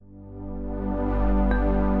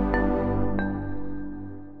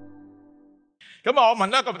咁我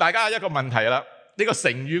問大家一個問題啦，呢個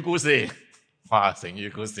成語故事，哇，成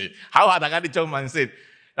語故事，考下大家啲中文先。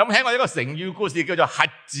有冇聽過一個成語故事叫做瞎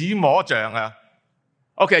子摸象啊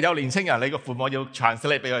？OK， 有年青人，你個父母要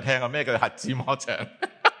translate 俾佢聽啊，咩叫瞎子摸象？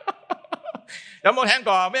有冇聽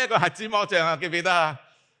過啊？咩叫瞎子摸象啊？記唔記得啊？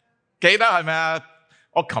記得係咪啊？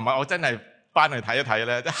我琴日我真係翻去睇一睇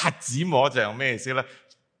咧，即係瞎子摸象咩意思咧？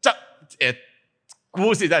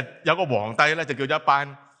故事就係有個皇帝咧，就叫咗一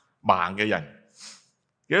班盲嘅人，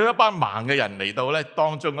叫咗一班盲嘅人嚟到咧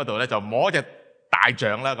當中嗰度咧，就摸隻大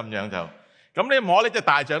象啦，咁樣就咁你摸呢隻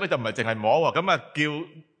大象咧，就唔係淨係摸喎，咁啊叫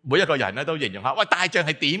每一個人咧都形容下，喂，大象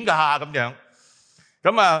係點㗎咁樣，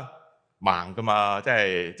咁啊盲㗎嘛，即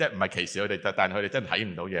係唔係歧視佢哋，但係佢哋真係睇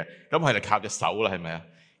唔到嘢，咁佢哋靠隻手啦，係咪啊？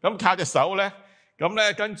咁靠隻手咧，咁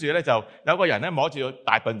咧跟住咧就有個人咧摸住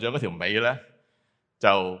大笨象嗰條尾咧，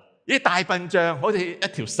就咦大笨象好似一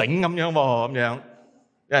條繩咁樣喎，咁樣，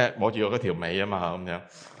因為摸住嗰條尾啊嘛，咁樣，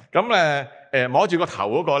咁摸住個頭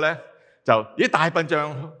嗰個咧就咦大笨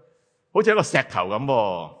象好似一個石頭咁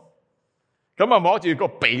喎，咁啊摸住個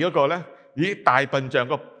鼻嗰個咧，咦大笨象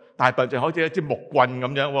好似一支木棍咁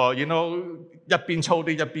樣喎，然後一邊粗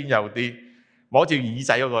啲一邊幼啲，摸住耳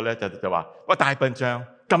仔嗰個咧就話喂大笨象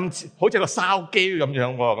咁好似個筲箕咁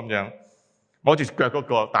樣喎，咁樣摸住腳嗰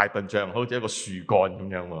個大笨象好似一個樹幹咁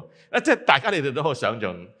樣喎，即係大家你哋都好想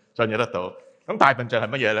像得到。咁大笨象係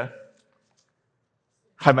乜嘢咧？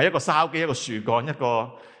係咪一個筲箕、一個樹幹、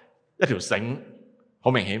一條繩？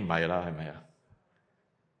好明顯唔係啦，係咪啊？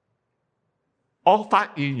我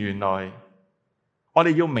發現原來我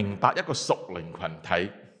哋要明白一個屬靈群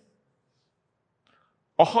體。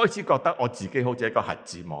我開始覺得我自己好似一個瞎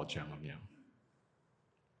子摸象咁樣。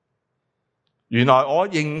原來我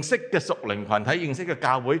認識嘅屬靈群體、認識嘅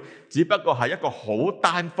教會，只不過係一個好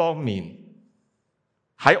單方面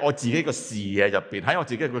喺我自己嘅視野入邊，喺我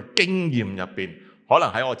自己嘅經驗入邊，可能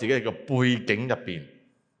喺我自己嘅背景入邊，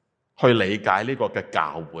去理解呢個嘅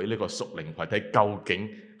教會、呢個屬靈群體究竟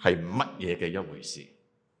係乜嘢嘅一回事。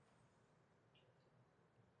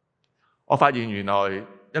我發現原來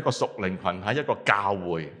一個屬靈群體、一個教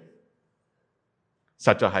會，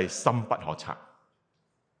實在係深不可測。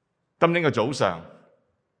今年嘅早上，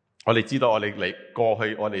我哋知道我哋過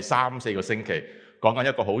去我哋3-4個星期講緊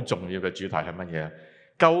一個好重要嘅主題係乜嘢？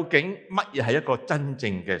究竟乜嘢係一個真正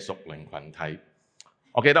嘅屬靈群體？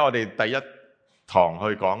我記得我哋第一堂去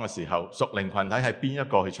講嘅時候，屬靈群體係邊一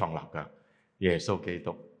個去創立㗎？耶穌基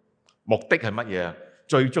督。目的係乜嘢？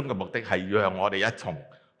最終嘅目的係讓我哋一同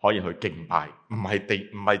可以去敬拜，唔係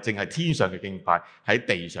淨係天上嘅敬拜，喺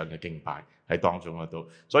地上嘅敬拜喺當中嗰度。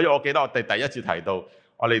所以我記得我哋第一次提到，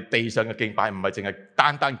我哋地上嘅敬拜唔係淨係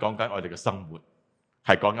單單講緊我哋嘅生活，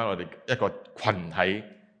係講緊我哋一個群體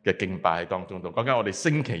嘅敬拜喺當中度，講緊我哋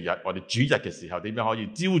星期日、我哋主日嘅時候點樣可以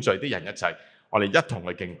招聚啲人一齊，我哋一同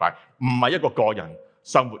去敬拜，唔係一個個人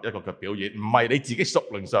生活一個嘅表現，唔係你自己屬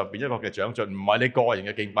靈上邊一個嘅長進，唔係你個人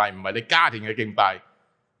嘅敬拜，唔係你家庭嘅敬拜，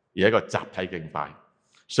而係一個集體敬拜。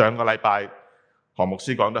上個禮拜何牧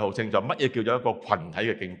師講得好清楚，乜嘢叫做一個群體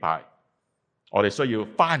嘅敬拜？我哋需要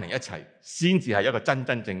翻嚟一齊，先至係一個真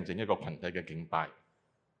真正正一個群體嘅敬拜，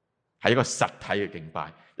係一個實體嘅敬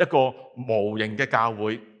拜，一個無形嘅教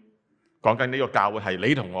會。講緊呢個教會係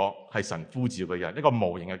你同我係神呼召嘅人，一個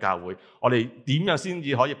無形嘅教會。我哋點樣先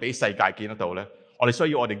至可以俾世界見得到呢？我哋需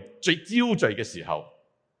要我哋最招聚嘅時候，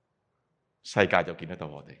世界就見得到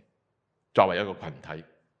我哋。作為一個群體，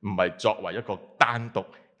唔係作為一個單獨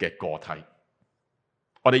嘅個體。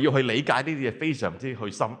我哋要去理解呢啲嘢，非常之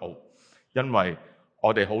去深奧。因為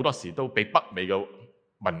我哋好多時都被北美嘅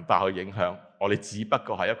文化去影響，我哋只不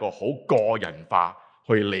過係一個好個人化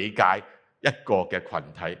去理解一個嘅群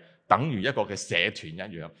體，等於一個嘅社團一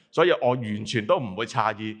樣。所以我完全都唔會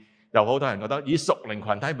詫異，有好多人覺得以屬靈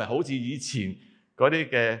群體咪好似以前嗰啲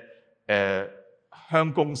嘅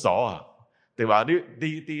鄉公所啊，定話呢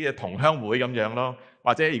啲同鄉會咁樣咯。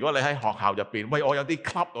或者如果你喺學校入邊，喂，我有啲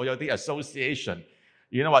club， 我有啲 association，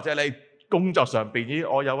 然後或者你工作上邊，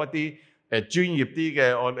我有一啲專業啲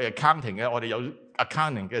嘅，我哋 accounting 嘅，我哋有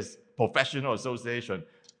accounting 嘅 professional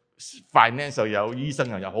association，finance 又有，醫生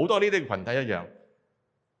又有，好多呢啲群體一樣，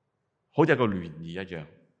好似一個聯誼一樣。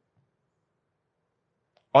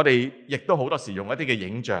我哋亦都好多時用一啲嘅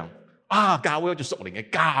影像，教會好似屬靈嘅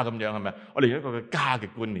家咁樣，係咪？我哋用一個嘅家嘅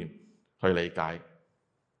觀念去理解。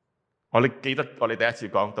我哋記得我哋第一次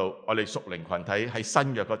講到，我哋屬靈群體喺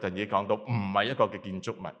新約嗰陣已經講到，唔係一個嘅建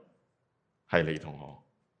築物，係你同我。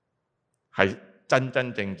係真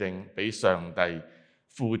真正正俾上帝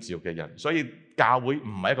呼召嘅人，所以教會唔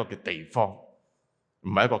係一個嘅地方，唔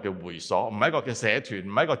係一個嘅會所，唔係一個嘅社團，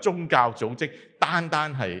唔係一個宗教組織，單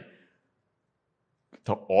單係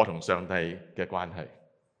同上帝嘅關係。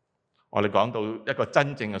我哋講到一個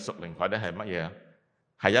真正嘅屬靈群體係乜嘢啊？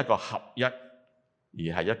係一個合一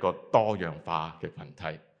而係一個多樣化嘅群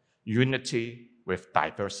體。Unity with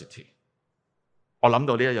diversity。我諗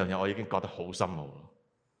到呢一樣嘢，我已經覺得好深奧咯。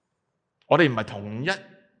我哋唔係同一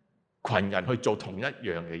群人去做同一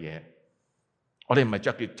樣嘅嘢，我哋唔係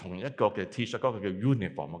着住同一個嘅 T-shirt， 嗰個叫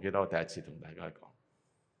uniform。我記得我第一次同大家講，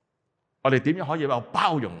我哋點樣可以有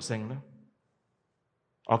包容性呢？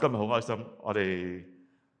我今日好開心，我哋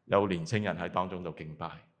有年青人喺當中度敬拜。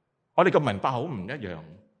我哋個文化好唔一樣，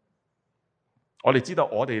我哋知道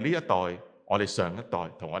我哋呢一代、我哋上一代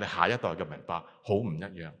同我哋下一代嘅文化好唔一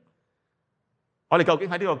樣。我哋究竟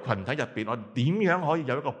喺呢個群體入邊，我哋點樣可以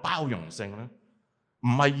有一個包容性呢？唔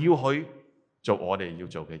係要去做我哋要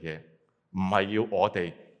做嘅嘢，唔係要我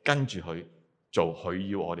哋跟住去做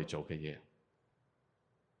佢要我哋做嘅嘢，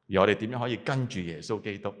而我哋點樣可以跟住耶穌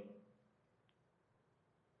基督，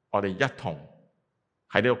我哋一同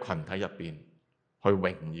喺呢個群體入邊去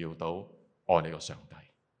榮耀到我哋個上帝。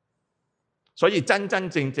所以真真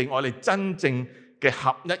正正我哋真正嘅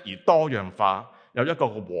合一而多樣化，有一個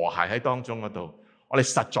和諧喺當中嗰度，我哋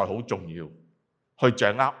實在好重要去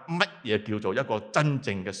掌握乜嘢叫做一個真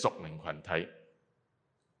正嘅屬靈群體，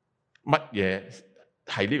乜嘢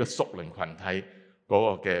係呢個屬靈群體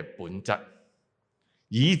嗰個嘅本質，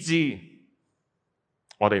以致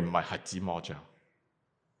我哋唔係瞎子摸象，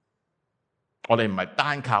我哋唔係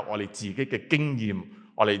單靠我哋自己嘅經驗，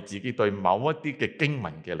我哋自己對某一啲嘅經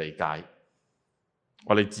文嘅理解，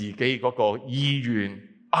我哋自己嗰個意願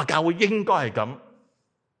教會應該係咁，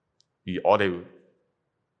而我哋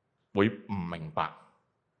會唔明白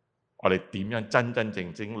我哋點樣真真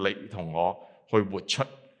正正你同我去活出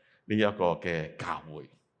呢一個嘅教會。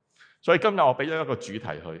所以今日我俾咗一個主題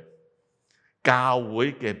去，教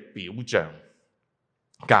會嘅表象。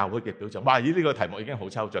教會嘅表象，哇！呢個題目已經好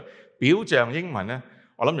抽象。表象英文咧，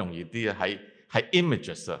我諗容易啲啊，係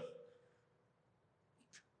images 啊。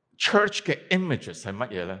Church 嘅 images 係乜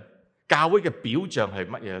嘢咧？教會嘅表象係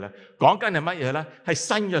乜嘢咧？講緊係乜嘢咧？喺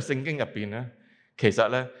新約聖經入邊咧，其實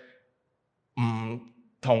咧唔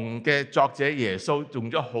同嘅作者耶穌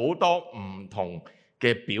用咗好多唔同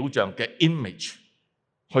嘅表象嘅 image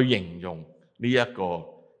去形容呢一個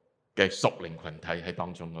嘅屬靈群體喺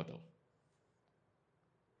當中嗰度。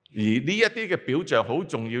而呢一啲嘅表象好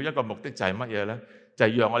重要，一個目的就係乜嘢咧？就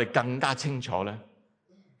係讓我哋更加清楚咧，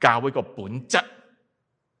教會個本質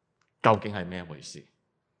究竟係咩回事？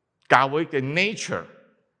教會嘅 nature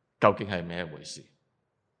究竟係咩回事？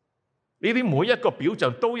呢啲每一個表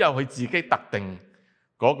象都有佢自己特定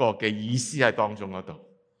嗰個嘅意思喺當中嗰度。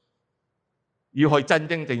要去真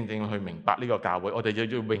真正正去明白呢個教會，我哋就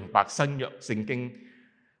要明白新約聖經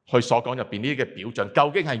佢所講入邊呢啲嘅表象，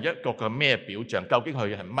究竟係一個嘅咩表象？究竟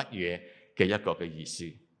佢係乜嘢嘅一個嘅意思？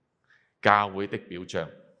教會的表象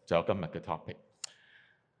就有今日嘅 topic。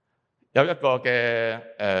有一個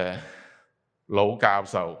嘅老教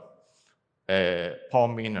授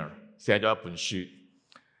Paul Miner 寫咗一本書，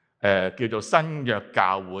叫做《新約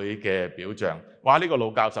教會嘅表象》。哇！呢個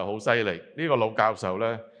老教授好犀利。呢個老教授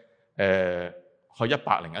咧，佢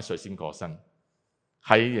101歲先過身。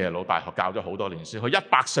喺耶魯大學教咗好多年書，佢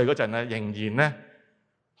100歲嗰陣咧，仍然咧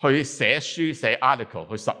去寫書寫 article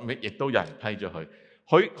去 submit， 亦都有人批咗佢。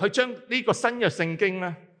佢將呢個新約聖經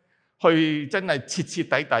咧，去真係徹徹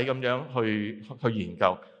底底咁樣去研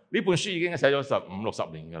究。呢本書已經寫咗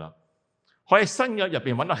15-60年㗎啦。佢喺新約入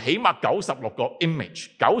邊揾到起碼96個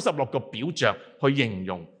image、96個表象去形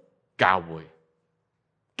容教會。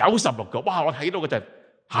96個，哇！我睇到嗰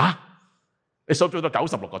陣你數咗到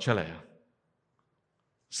96個出嚟啊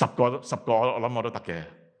！10個我諗我都得嘅。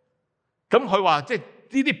咁佢話即係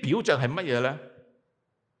呢啲表象係乜嘢咧？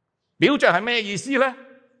表象係咩意思咧？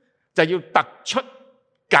就要突出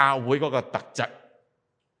教會嗰個特質。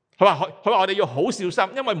佢話我哋要好小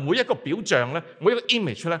心，因為每一個表象咧，每一個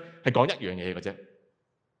image 咧係講一樣嘢嘅啫。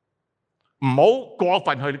唔好過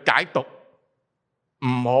分去解讀，唔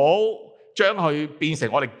好將佢變成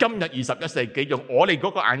我哋今日21世紀用我哋嗰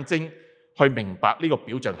個眼睛去明白呢個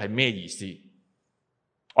表象係咩意思。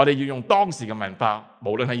我哋要用當時嘅文化，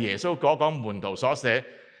無論係耶穌嗰講門徒所寫，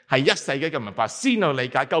係1世紀嘅文化，先去理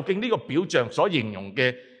解究竟呢個表象所形容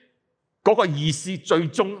嘅嗰個意思最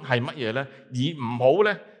終係乜嘢咧，而唔好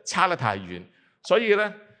咧差得太遠。所以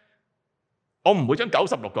咧，我唔會將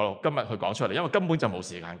96個今日去講出嚟，因為根本就冇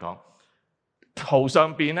時間講。圖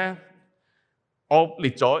上邊咧，我列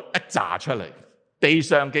咗一紮出嚟，地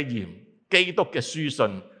上嘅鹽，基督嘅書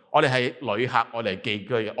信。我哋係旅客，我哋係寄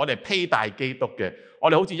居嘅，我哋係披戴基督嘅，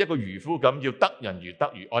我哋好似一個漁夫咁，要得人如得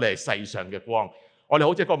魚。我哋係世上嘅光，我哋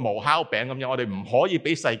好似一個無酵餅咁樣，我哋唔可以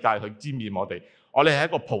俾世界去沾染我哋。我哋係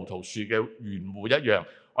一個葡萄樹嘅園戶一樣，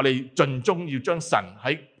我哋盡忠要將神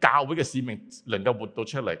喺教會嘅使命能夠活到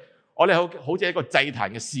出嚟。我哋好似一個祭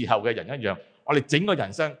壇嘅侍候嘅人一樣，我哋整個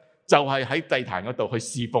人生就係喺祭壇嗰度去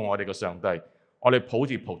侍奉我哋嘅上帝。我哋抱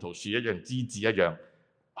住葡萄樹一樣，枝子一樣，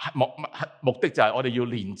目的就係我哋要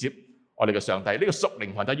連接我哋嘅上帝。呢個屬靈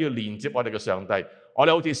群體要連接我哋嘅上帝。我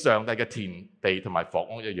哋好似上帝嘅田地同埋房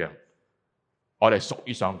屋一樣，我哋屬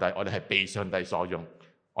於上帝，我哋係被上帝所用。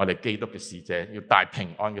我哋基督嘅使者要帶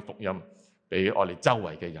平安嘅福音俾我哋周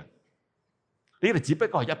圍嘅人。呢個只不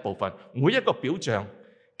過係一部分，每一個表象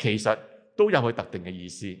其實都有佢特定嘅意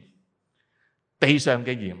思。地上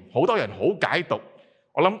嘅鹽，好多人好解讀。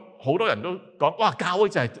我諗好多人都講，哇！教會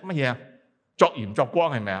就係乜嘢啊？作鹽作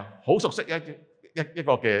光係咪啊？好熟悉一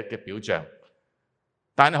個嘅表象。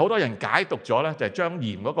但係好多人解讀咗咧，就係將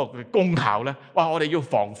鹽嗰個嘅功效咧，哇！我哋要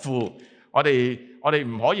防腐，我哋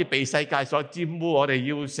唔可以被世界所沾污，我哋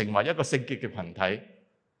要成為一個聖潔嘅群體。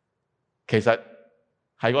其實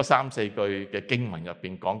喺嗰3-4句嘅經文入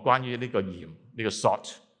邊講關於呢個鹽，呢個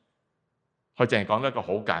salt， 佢淨係講咗一個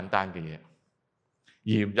好簡單嘅嘢。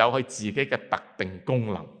鹽有佢自己嘅特定功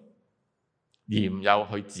能，鹽有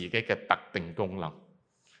佢自己嘅特定功能。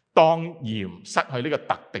當鹽失去呢個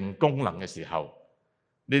特定功能嘅時候，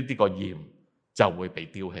呢啲個鹽就會被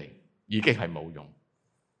丟棄，已經係冇用。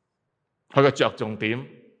佢嘅着重點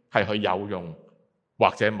係佢有用或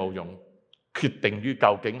者冇用，決定於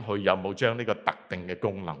究竟佢有冇將呢個特定嘅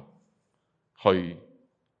功能去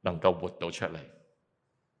能夠活到出嚟。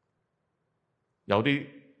有啲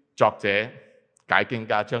作者解經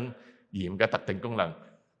家將鹽嘅特定功能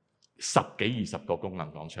10幾20個功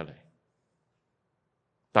能講出嚟，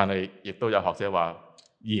但係亦都有學者話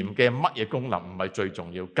鹽嘅乜嘢功能唔係最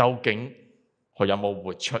重要，究竟佢有冇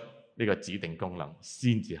活出呢個指定功能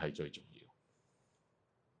先至係最重要。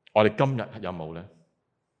我哋今日有冇呢？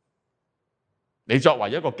你作為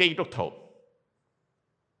一個基督徒，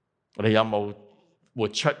我哋有冇活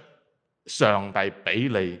出上帝俾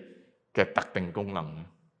你嘅特定功能呢？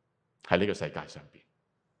喺呢個世界上邊，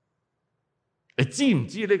你知唔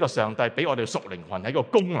知呢個上帝俾我哋屬靈群體個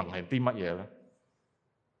功能係啲乜嘢呢？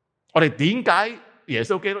我哋點解耶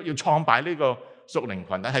穌基督要創辦呢個屬靈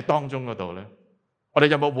群體喺當中嗰度呢？我哋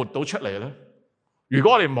有冇活到出嚟呢？如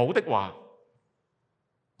果我哋冇的話，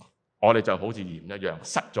我哋就好似鹽一樣，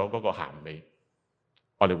失咗嗰個鹹味，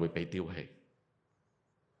我哋會被丟棄。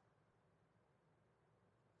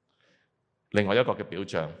另外一個嘅表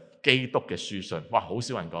象，基督嘅書信，哇，好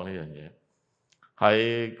少人講呢樣嘢。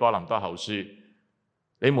喺哥林多後書，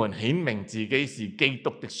你們顯明自己是基督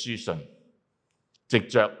的書信，藉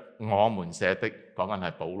着我們寫的，講緊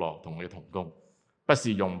係保羅同你同工，不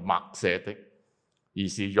是用墨寫的，而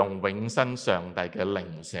是用永生上帝嘅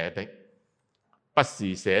靈寫的，不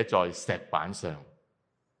是寫在石板上，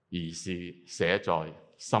而是寫在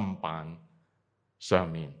心板上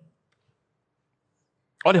面。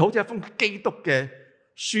我哋好似一封基督嘅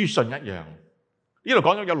書信一樣。呢度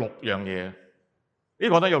講咗有6樣嘢，呢度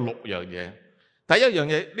講得有6樣嘢。第一樣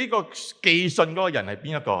嘢，呢個寄信嗰個人係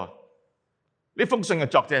邊一個？呢封信嘅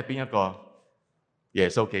作者係邊一個？耶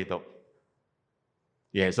穌基督。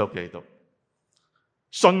耶穌基督。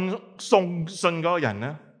送信嗰個人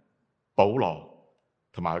呢？保羅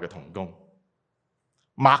同埋佢嘅同工。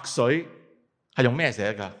墨水係用咩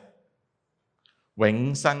寫㗎？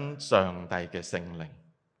永生上帝嘅聖靈。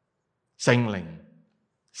聖靈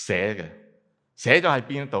寫嘅，寫咗喺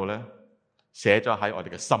邊度呢？寫咗喺我哋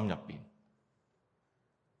嘅心入邊。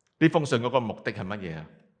呢封信嗰個目的係乜嘢啊？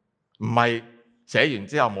唔係寫完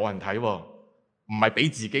之後冇人睇，唔係俾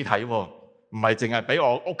自己睇，唔係淨係俾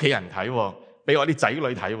我屋企人睇，俾我啲仔女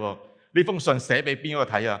睇。呢封信寫俾邊個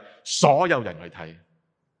睇啊？所有人去睇。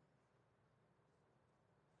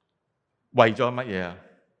為咗乜嘢啊？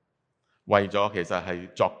為咗其實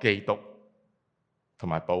係作基督同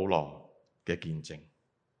埋保羅嘅見證。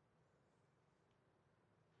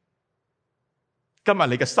今日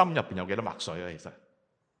你嘅心入邊有幾多墨水啊？其實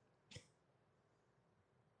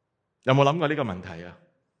有冇諗過呢個問題啊？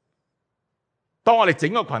當我哋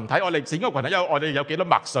整個群體，我哋有幾多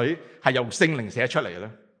墨水係由聖靈寫出嚟嘅咧？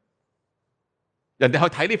人哋去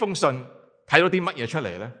睇呢封信，睇到啲乜嘢出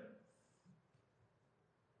嚟咧？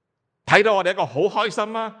睇到我哋一個好開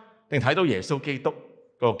心啊，定睇到耶穌基督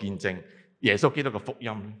嗰個見證，耶穌基督嘅福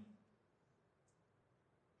音咧？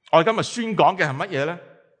我哋今日宣講嘅係乜嘢咧？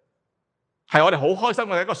係我哋好開心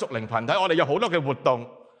嘅一個屬靈群體，我哋有好多嘅活動，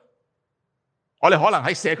我哋可能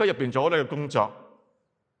喺社區入邊做好多嘅工作，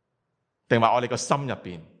定話我哋個心入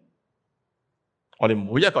邊，我哋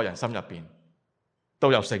每一個人心入邊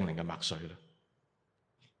都有聖靈嘅墨水咧？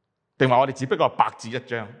定話我哋只不過白紙一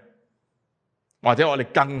張，或者我哋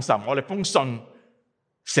更甚，我哋封信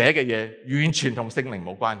寫嘅嘢完全同聖靈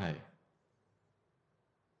冇關係。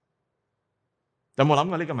有冇諗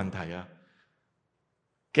過呢個問題啊？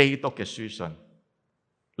基督嘅書信，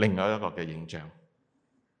另外一個嘅影像。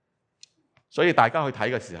所以大家去睇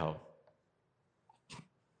嘅時候，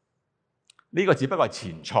呢個只不過係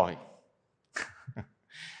前菜。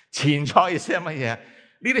前菜意思係乜嘢？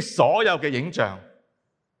呢啲所有嘅影像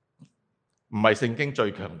唔係聖經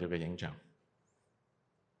最強調嘅影像。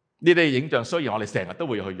呢啲影像雖然我哋成日都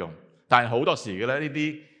會去用，但係好多時嘅咧，呢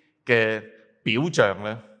啲嘅表象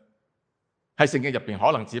咧，喺聖經入邊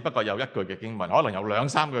可能只不過有一句嘅經文，可能有兩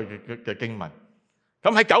三句嘅經文。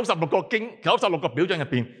咁喺96個表象入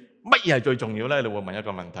邊，乜嘢係最重要咧？你會問一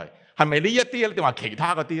個問題：係咪呢一啲咧，定話其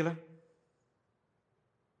他嗰啲咧？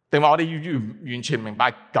定話我哋要完全明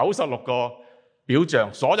白96個表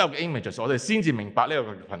象，所有嘅 images， 我哋先至明白呢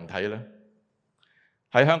個群體咧？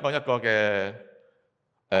喺香港一個嘅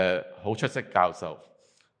好出色教授，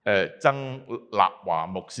曾立華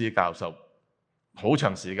牧師教授，好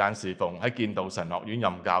長時間侍奉喺建道神學院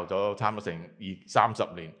任教咗差唔多成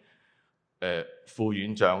30年，副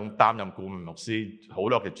院長擔任顧問牧師，好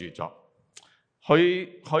多嘅著作。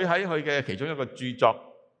佢喺佢嘅其中一個著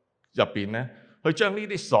作入邊咧，佢將呢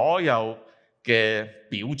啲所有嘅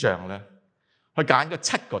表象咧，佢揀咗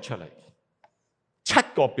7個出嚟，7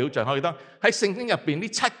個表象。我記得喺聖經入邊呢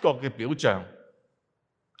7個嘅表象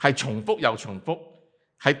係重複又重複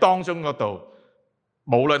喺當中嗰度。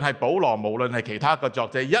無論係保羅，無論係其他嘅作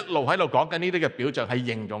者，一路喺度講緊呢啲嘅表象，係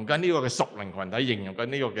形容緊呢個嘅屬靈群體，形容緊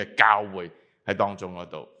呢個嘅教會喺當中嗰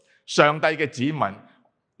度。上帝嘅子民，呢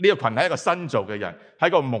個群體係一個新造嘅人，係一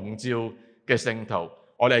個蒙召嘅聖徒。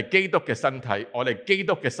我哋係基督嘅身體，我哋係基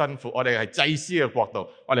督嘅新婦，我哋係祭司嘅國度，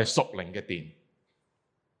我哋係屬靈嘅殿。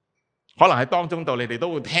可能喺當中度，你哋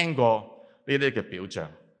都會聽過呢啲嘅表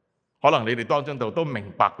象，可能你哋當中度都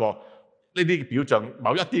明白過呢啲表象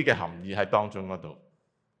某一啲嘅含義喺當中嗰度。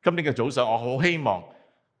今天嘅早上，我好希望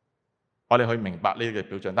我哋去明白呢啲嘅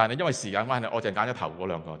表象，但係因為時間關係，我淨係揀咗頭嗰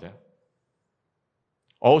2個啫。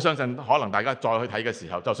我好相信，可能大家再去睇嘅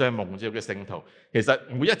時候，就算係蒙召嘅聖徒，其實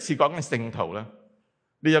每一次講緊聖徒咧，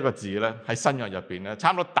呢一個字咧喺新約入邊咧，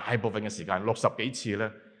差唔多大部分嘅時間60幾次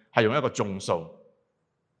咧，係用一個眾數，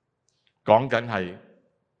講緊係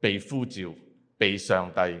被呼召、被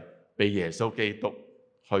上帝、被耶穌基督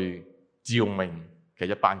去召命嘅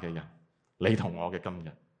一班嘅人，你同我嘅今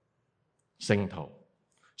日。聖徒，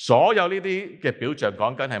所有呢啲嘅表象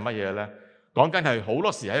講緊係乜嘢咧？講緊係好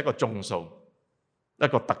多時係一個眾數，一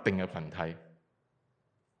個特定嘅群體。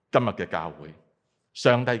今日嘅教會，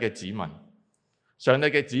上帝嘅子民，上帝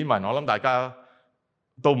嘅子民，我諗大家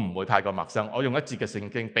都唔會太過陌生。我用一節嘅聖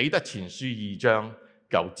經，彼得前書2章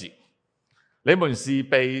9節：你們是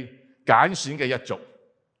被揀選嘅一族，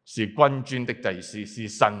是君尊的祭司，是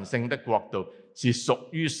神聖的國度，是屬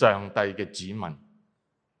於上帝嘅子民。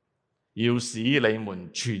要使你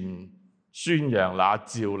們全宣揚那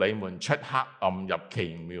召你們出黑暗入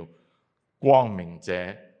奇妙光明者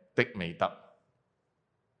的美德。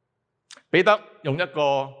彼得用一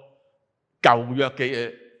個舊約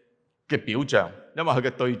嘅表象，因為佢嘅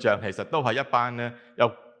對象其實都係一班咧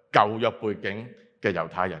有舊約背景嘅猶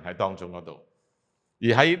太人喺當中嗰度。而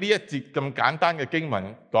喺呢一節咁簡單嘅經文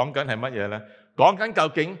講緊係乜嘢咧？講緊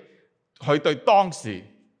究竟佢對當時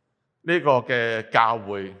呢個嘅教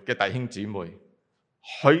會嘅弟兄姊妹，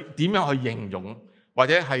佢點樣去形容，或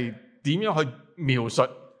者係點樣去描述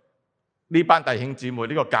呢班弟兄姊妹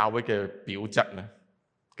呢個教會嘅表質咧，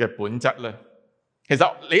嘅本質咧？其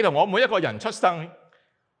實你同我每一個人出生，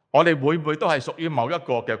我哋會唔會都係屬於某一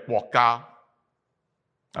個嘅國家？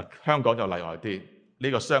香港就例外啲，呢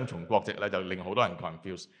個雙重國籍咧就令好多人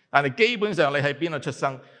confuse。但係基本上你喺邊度出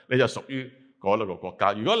生，你就屬於嗰兩個國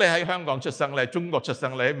家。如果你喺香港出生，你喺中國出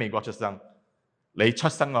生，你喺美國出生，你出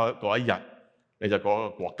生嗰一日，你就嗰個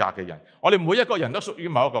國家嘅人。我哋每一個人都屬於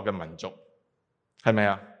某一個嘅民族，係咪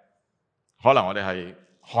啊？可能我哋係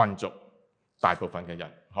漢族，大部分嘅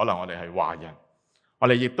人，可能我哋係華人，我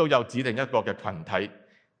哋亦都有指定一個嘅群體。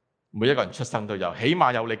每一個人出生都有，起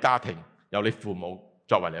碼有你家庭，有你父母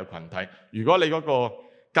作為你嘅群體。如果你嗰個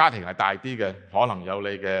家庭係大啲嘅，可能有你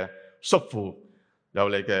嘅叔父，有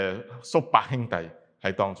你嘅叔伯兄弟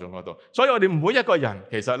喺當中嗰度，所以我哋每一個人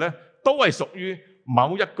其實咧都係屬於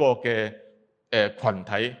某一個嘅群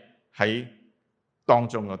體喺當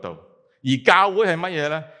中嗰度。而教會係乜嘢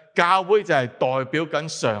咧？教會就係代表緊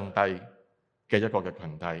上帝嘅一個嘅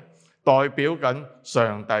群體，代表緊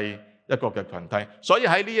上帝一個嘅群體。所以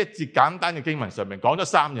喺呢一節簡單嘅經文上面講咗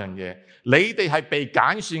3樣嘢。你哋係被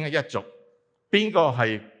揀選嘅一族，邊個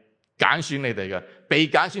係揀選你哋嘅？被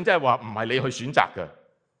揀選即係話唔係你去選擇嘅。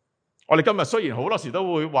我哋今日雖然好多時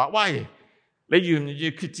都會話，喂，你願唔願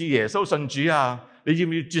意決志耶穌信主啊？你要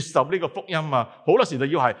唔要接受呢個福音啊？好多時就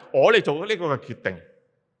要係我哋做呢個嘅決定，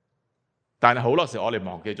但係好多時我哋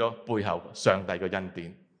忘記咗背後上帝嘅恩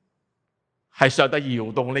典，係上帝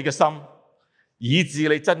搖動你嘅心，以致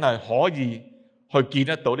你真係可以去見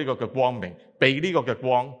得到呢個嘅光明，被呢個嘅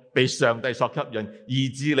光，被上帝所吸引，以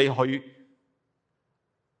致你去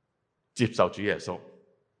接受主耶穌。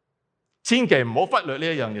千祈唔好忽略呢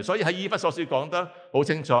一樣嘢。所以喺以弗所書講得好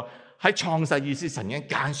清楚，喺創世以前神已經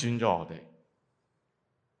揀選咗我哋，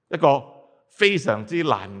一個非常之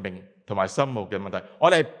難明同埋深奧嘅問題。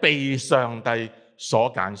我哋係被上帝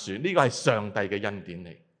所揀選，呢個係上帝嘅恩典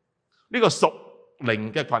嚟。呢個屬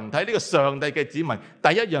靈嘅群體，呢個上帝嘅子民，第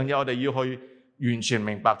一樣嘢我哋要去完全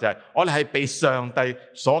明白就係，我哋係被上帝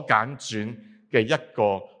所揀選嘅一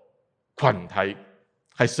個群體，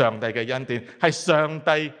係上帝嘅恩典，係上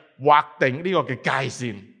帝劃定呢個嘅界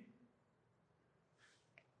線。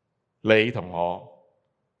你同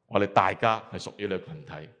我哋大家係屬於呢個群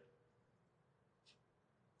體。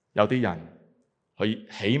有啲人佢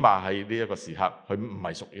起碼喺呢一個時刻，佢唔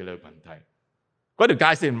係屬於呢個群體。嗰條界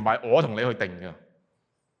線唔係我同你去定嘅。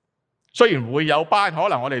雖然會有班，可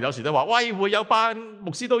能我哋有時都話，喂，會有班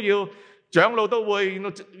牧師都要，長老都會，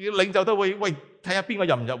領袖都會，喂，睇下邊個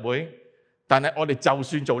入唔入會。但係我哋就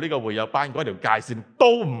算做呢個會友班，嗰條界線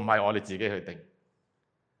都唔係我哋自己去定，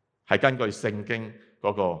係根據聖經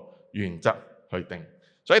嗰個原則去定。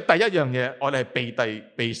所以第一樣嘢，我哋係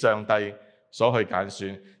被上帝所去揀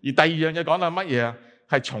選。而第二樣嘢講到乜嘢啊？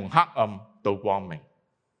係從黑暗到光明，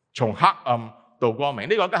從黑暗到光明。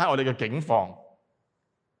呢個梗係我哋嘅境況，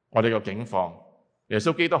我哋嘅境況。耶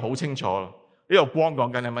穌基督好清楚，呢個光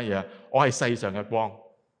講緊係乜嘢？我係世上嘅光，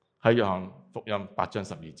喺約翰福音8章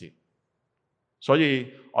12節。所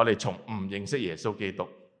以我哋從唔認識耶穌基督，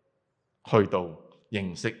去到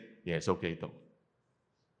認識耶穌基督。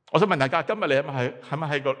我想問大家，今日你係咪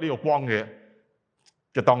喺呢個光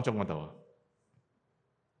嘅當中嗰度啊？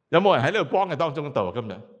有冇人喺呢個光嘅當中度？今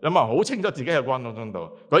日有冇人好清楚自己喺光當中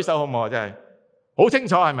度？舉手好唔好啊？真係好清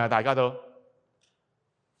楚，係咪啊？大家都，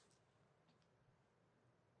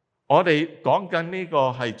我哋講緊呢個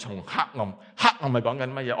係從黑暗，黑暗係講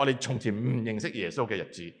緊乜嘢？我哋從前唔認識耶穌嘅日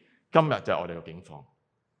子，今日就係我哋嘅境況。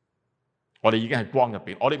我哋已經係光入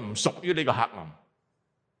邊，我哋唔屬於呢個黑暗。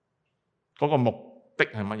嗰個目的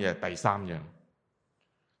係乜嘢？第三樣，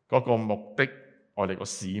嗰個目的，我哋個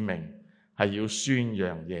使命係要宣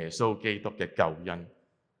揚耶穌基督嘅救恩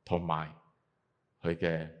同埋佢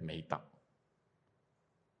嘅美德。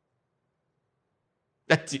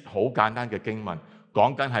一節好簡單嘅經文，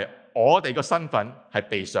講緊係我哋個身份係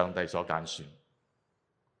被上帝所揀選。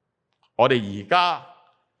我哋而家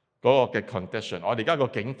嗰個嘅 condition， 我哋而家個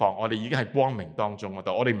境況，我哋已經係光明當中嗰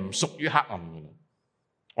度，我哋唔屬於黑暗嘅。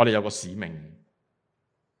我哋有個使命，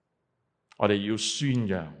我哋要宣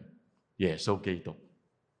揚耶穌基督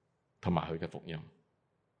同埋佢嘅福音。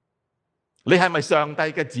你係咪上帝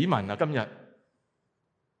嘅子民啊？今日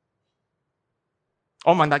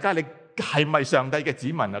我問大家，你係咪上帝嘅子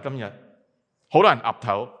民啊？今日好多人岌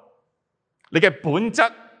頭，你嘅本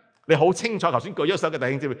質你好清楚。頭先舉咗手嘅弟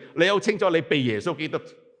兄姊妹，你好清楚你被耶穌基督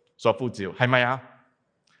所呼召，係咪啊？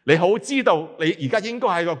你好知道你而家應該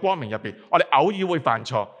喺個光明入邊。我哋偶爾會犯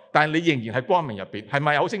錯，但係你仍然喺光明入邊，係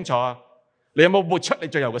咪好清楚啊？你有冇活出你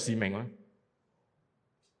最後嘅使命咧？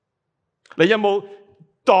你有冇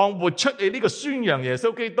當活出你呢個宣揚耶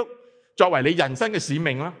穌基督作為你人生嘅使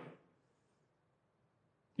命咧？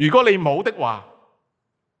如果你冇的話，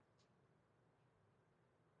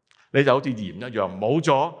你就好似鹽一樣，冇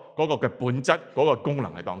咗嗰個嘅本質，嗰個功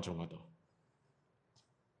能喺當中嗰度。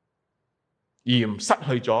鹽失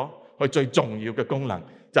去咗佢最重要嘅功能，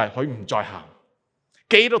就係佢唔再行。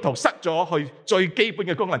基督徒失咗佢最基本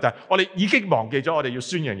嘅功能，就係我哋已經忘記咗我哋要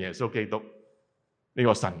宣揚耶穌基督呢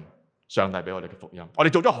個神上帝俾我哋嘅福音。我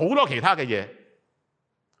哋做咗好多其他嘅嘢，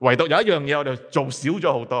唯獨有一樣嘢我哋做少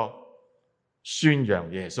咗好多，宣揚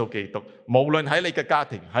耶穌基督。無論喺你嘅家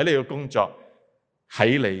庭，喺你嘅工作，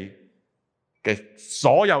喺你嘅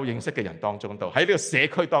所有認識嘅人當中度，喺呢個社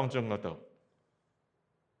區當中嗰度，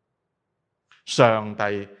上帝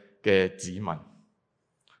嘅子民，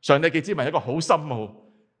上帝嘅子民係一個好深奧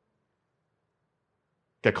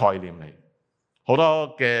嘅概念嚟。好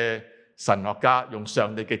多嘅神學家用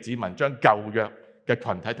上帝嘅子民將舊約嘅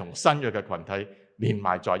群體同新約嘅群體連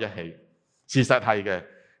埋在一起。事實係嘅，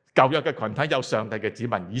舊約嘅群體有上帝嘅子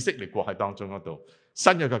民，以色列國喺當中嗰度，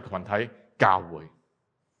新約嘅群體教會。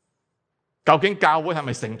究竟教會係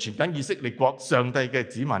咪成全緊以色列國上帝嘅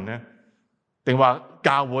子民呢？定話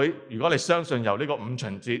教會，如果你相信由呢個五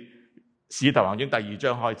旬節使徒行傳第2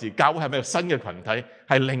章開始，教會係咪有新嘅群體，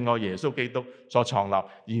係另外耶穌基督所創立？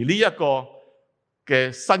而呢一個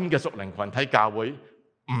嘅新嘅屬靈群體教會，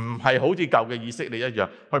唔係好似舊嘅以色列一樣，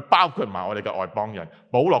去包括埋我哋嘅外邦人。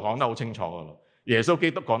保羅講得好清楚噶啦，耶穌基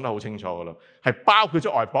督講得好清楚噶啦，係包括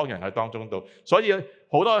咗外邦人喺當中度。所以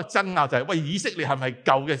好多爭拗就係，喂，以色列係咪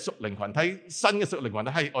舊嘅屬靈群體，新嘅屬靈群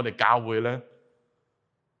體係我哋教會咧？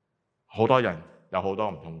好多人有好多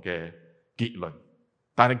唔同嘅結論，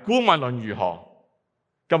但係無論如何，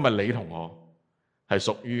今日你同我係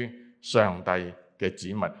屬於上帝嘅子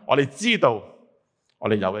民。我哋知道，我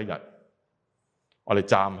哋有一日，我哋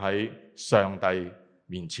站喺上帝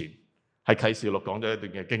面前。喺啟示錄講咗一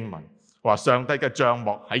段嘅經文，話上帝嘅帳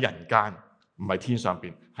幕喺人間，唔係天上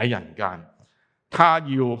邊，喺人間。他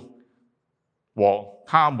要和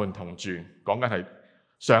他們同住，講緊係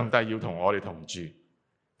上帝要同我哋同住。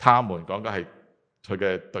他們講緊係佢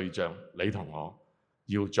嘅對象，你同我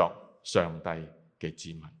要作上帝嘅子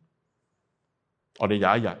民。我哋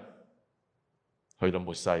有一日去到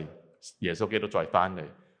末世，耶穌基督再翻嚟，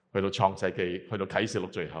去到創世記，去到啟示錄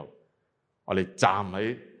最後，我哋站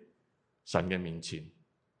喺神嘅面前，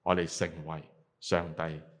我哋成為上帝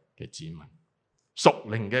嘅子民，屬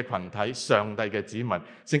靈嘅群體，上帝嘅子民。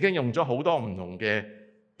聖經用咗好多唔同嘅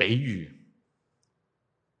比喻，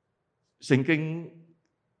聖經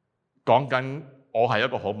講緊我係一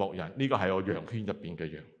個好牧人，呢個係我羊圈入邊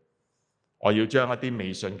嘅羊，我要將一啲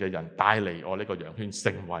未信嘅人帶嚟我呢個羊圈，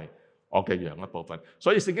成為我嘅羊一部分。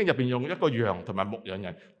所以聖經入邊用一個羊同埋牧羊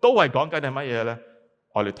人，都係講緊係乜嘢呢？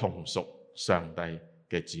我哋同屬上帝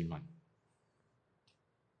嘅子民。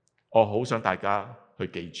我好想大家去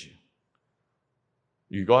記住，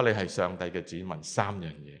如果你係上帝嘅子民，三樣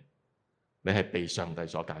嘢，你係被上帝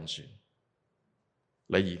所揀選，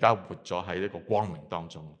你而家活咗喺呢個光明當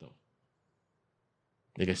中度，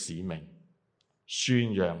你嘅使命宣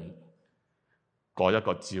揚嗰一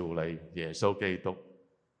個召你耶穌基督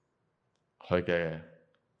佢嘅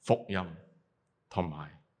福音同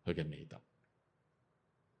埋佢嘅美德。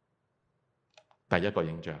第一個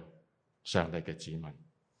影像，上帝嘅子民，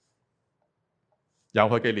有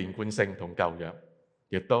佢嘅連貫性同舊約，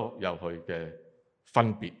亦都有佢嘅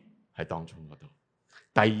分別喺當中嗰度。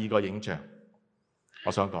第二個影像，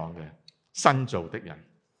我想講嘅新造的人。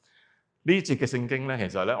呢節嘅聖經咧，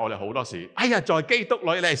其實咧我哋好多時，哎呀，在基督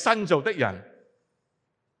裏你係新造的人。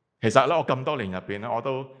其實咧我咁多年入邊咧，我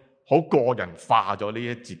都好個人化咗呢一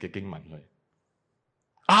節嘅經文去。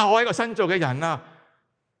我係一個新造嘅人啊，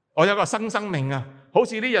我有個新生命啊，好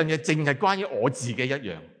似呢樣嘢淨係關於我自己一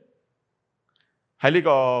樣。喺呢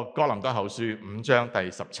個哥林多後書5章第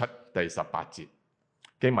17、第18節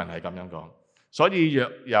經文係咁樣講，所以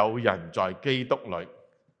若有人在基督裏，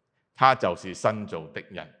他就是新造的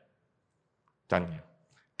人。真嘅，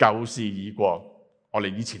舊事已過，我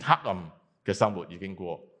哋以前黑暗嘅生活已經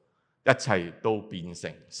過，一切都變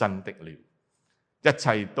成新的了。一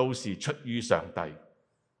切都是出於上帝，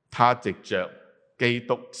他藉着基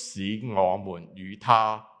督使我們與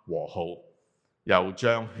他和好，又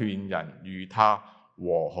將勸人與他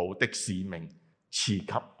和好的使命賜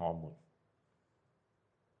給我們。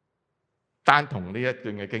單同呢一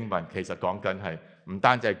段嘅經文，其實講緊係唔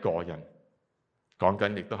單止係個人，講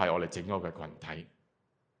緊亦都係我哋整個嘅群體。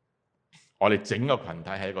我哋整個群體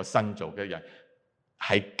係一個新造嘅人，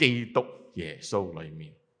喺基督耶穌裏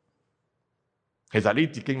面。其實呢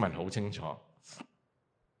節經文好清楚，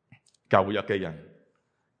舊約嘅人，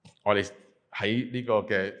我哋喺呢個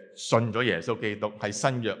嘅信咗耶穌基督，喺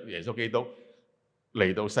新約耶穌基督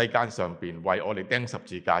嚟到世間上邊為我哋釘十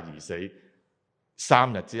字架而死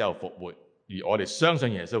，3日之後復活，而我哋相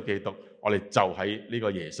信耶穌基督，我哋就喺呢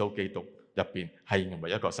個耶穌基督入邊係成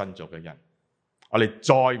為一個新造嘅人。我哋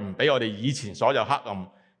再唔俾我哋以前所有黑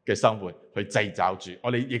暗嘅生活去掣肘住，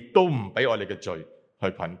我哋亦都唔俾我哋嘅罪去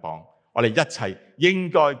捆綁。我哋一切應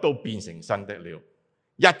該都變成新的了。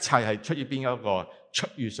一切係出於邊一個？出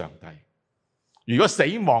於上帝。如果死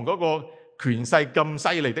亡嗰個權勢咁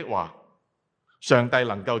犀利的話，上帝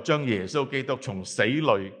能夠將耶穌基督從死裏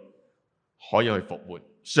可以去復活。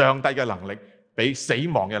上帝嘅能力比死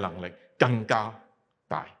亡嘅能力更加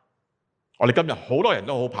大。我哋今日好多人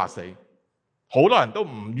都好怕死，好多人都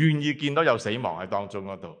唔願意見到有死亡喺當中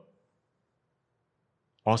嗰度。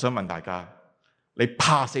我想問大家，你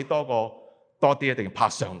怕死多啲定怕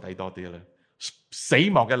上帝多啲咧？死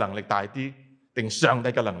亡嘅能力大啲定上帝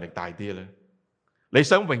嘅能力大啲咧？你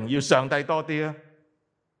想榮耀上帝多啲啊，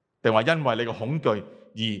定話因為你嘅恐懼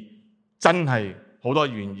而真係好多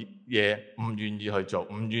嘢唔願意去做，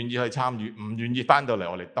唔願意去參與，唔願意翻到嚟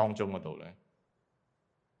我哋當中嗰度咧？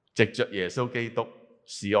藉着耶穌基督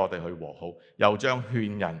使我哋去和好，又將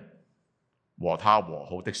勸人和他和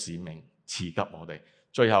好的使命賜給我哋。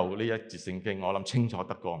最後呢一節聖經，我諗清楚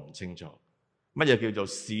得過唔清楚。乜嘢叫做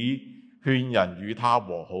使勸人與他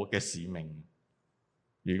和好嘅使命。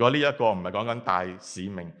如果呢一個唔係講緊大使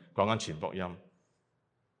命，講緊傳福音，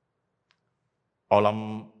我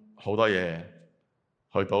諗好多嘢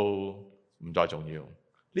佢都唔再重要。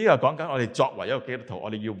呢個講緊我哋作為一個基督徒，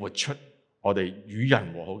我哋要活出我哋與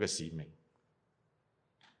人和好嘅使命。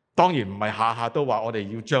當然唔係下下都話我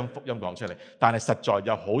哋要將福音講出嚟，但係實在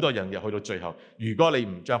有好多樣嘢去到最後，如果你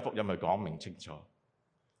唔將福音去講明清楚，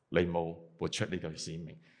你冇活出呢個使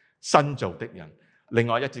命。新造的人，另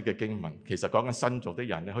外一節嘅經文，其實講緊新造的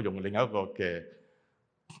人咧，佢用另一個嘅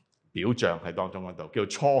表象喺當中嗰度，叫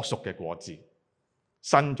初熟嘅果子。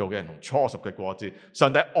新造嘅人同初熟嘅果子，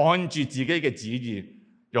上帝按住自己嘅旨意，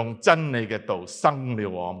用真理嘅道生了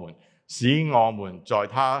我們，使我們在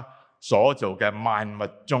他所造嘅萬物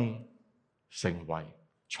中成為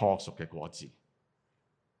初熟嘅果子。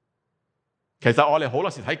其實我哋好多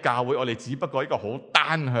時睇教會，我哋只不過一個好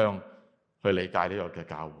單向去理解呢個嘅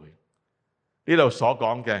教會。呢度所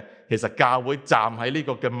講嘅，其實教會站喺呢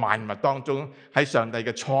個嘅萬物當中，喺上帝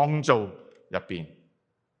嘅創造入邊，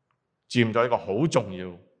佔咗一個好重要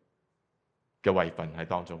嘅位份喺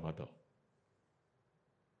當中嗰度。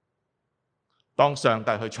當上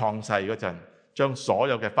帝去創世嗰陣，將所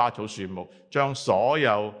有嘅花草樹木，將所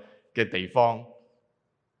有嘅地方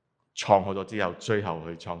創好咗之後，最後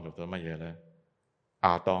去創造咗乜嘢咧？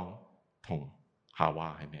亞當同夏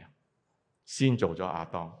娃係咩啊？先做咗亞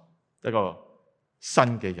當，一個新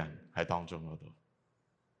嘅人喺當中嗰度。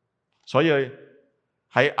所以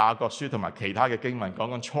喺雅各書同埋其他嘅經文講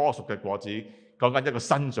緊初熟嘅果子，講緊一個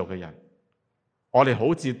新造嘅人。我哋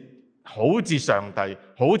好似上帝，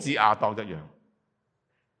好似亞當一樣，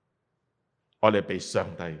我哋被上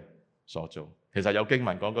帝所造。其實有經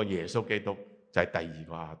文講過耶穌基督就係第二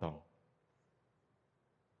個亞當，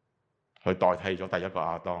佢代替咗第一個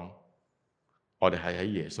亞當。我哋係喺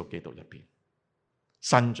耶穌基督入邊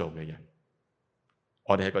新造嘅人，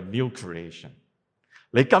我哋係個 new creation。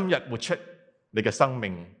你今日活出你嘅生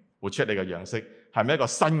命，活出你嘅樣式，係咪一個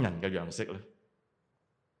新人嘅樣式咧？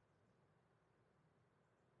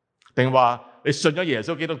定話你信咗耶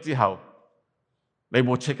穌基督之後，你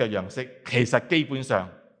活出嘅樣式，其實基本上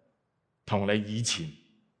同你以前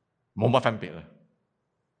冇乜分別啦。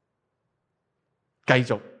繼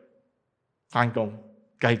續返工，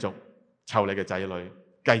繼續湊你嘅仔女，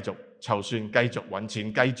繼續湊孫，繼續搵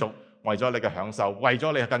錢，繼續為咗你嘅享受，為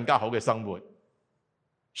咗你更加好嘅生活。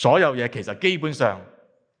所有嘢其實基本上，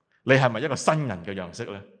你係咪一個新人嘅樣式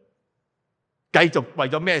咧？繼續為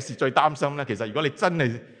咗咩事最擔心咧？其實如果你真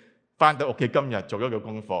係返到屋企，今日做咗個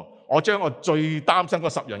功課，我將我最擔心嗰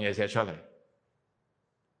10樣嘢寫出嚟。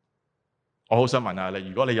我好想問下你，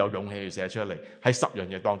如果你有勇氣去寫出嚟，喺10樣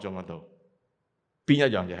嘢當中嗰度，邊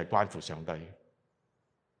一樣嘢係關乎上帝？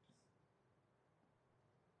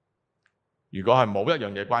如果係冇一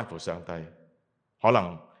樣嘢關乎上帝，可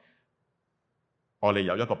能我哋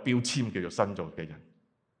有一個標籤叫做新造嘅人，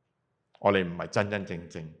我哋唔係真真正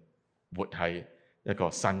正活喺一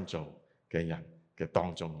個新造嘅人嘅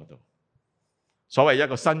當中嗰度。所謂一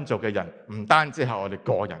個新造嘅人，唔單止係我哋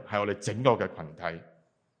個人，係我哋整個嘅群體。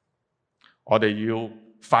我哋要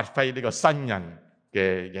發揮呢個新人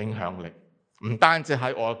嘅影響力，唔單止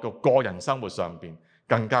喺我個人生活上邊，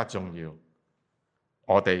更加重要，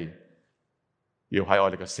我哋要喺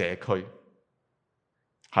我哋嘅社區，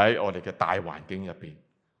喺我哋嘅大環境入邊，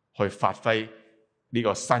去發揮呢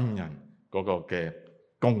個新人嗰個嘅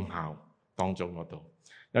功效當中嗰度。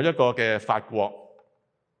有一個嘅法國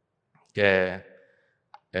嘅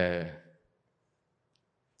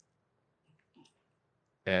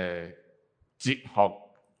哲學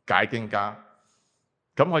解經家，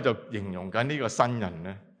咁佢就形容緊呢個新人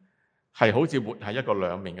咧，係好似活喺一個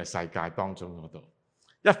兩面嘅世界當中嗰度。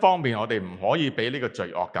一方面我哋唔可以俾呢個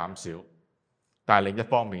罪惡減少，但係另一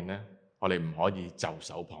方面咧，我哋唔可以袖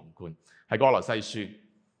手旁觀。喺歌羅西書，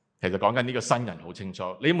其實講緊呢個新人好清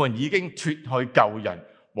楚，你們已經脫去舊人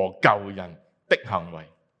和舊人的行為。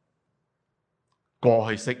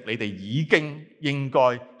過去式，你哋已經應該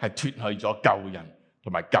係脫去咗舊人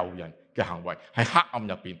同埋舊人嘅行為，喺黑暗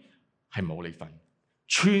入邊係冇你份，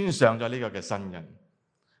穿上咗呢個嘅新人。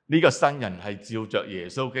呢個新人係照着耶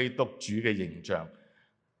穌基督主嘅形象，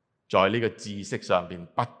在呢個知識上邊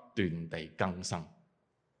不斷地更新。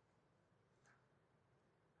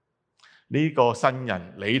呢個新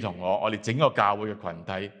人，你同我哋整個教會嘅群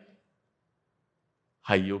體，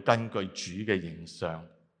係要根據主嘅形象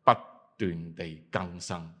不斷地更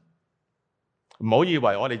新。唔好以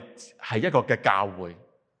為我哋係一個嘅教會，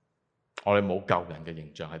我哋冇舊人嘅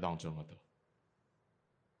形象喺當中嗰度。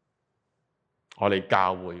我哋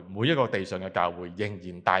教會每一個地上嘅教會，仍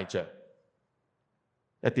然帶着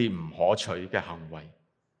一啲唔可取嘅行為，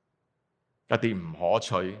一啲唔可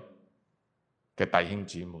取嘅弟兄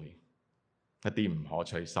姊妹，一啲唔可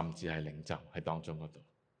取甚至係領袖喺當中嗰度。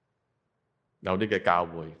有啲嘅教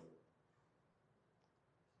會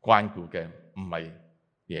關顧嘅唔係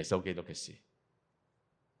耶穌基督嘅事，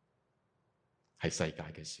係世界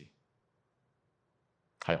嘅事，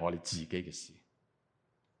係我哋自己嘅事。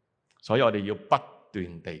所以我哋要不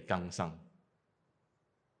斷地更新，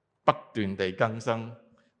不斷地更新，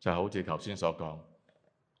就好似頭先所講，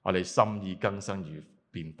我哋心意更新與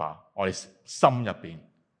變化，我哋心入邊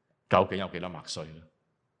究竟有幾多麥穗咧？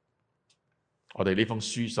我哋呢封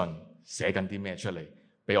書信寫緊啲咩出嚟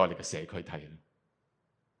俾我哋嘅社區睇咧？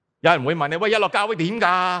有人會問你：喂，日落教會點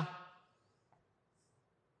㗎？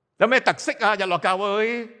有咩特色啊？日落教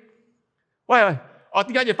會，喂，我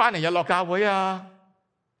點解要返嚟日落教會啊？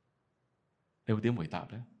你會點回答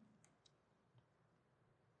咧？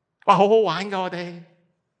哇，好好玩㗎，我哋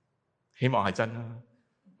希望係真啦。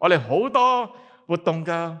我哋好多活動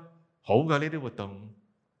㗎，好㗎呢啲活動。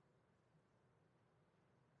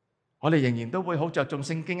我哋仍然都會好着重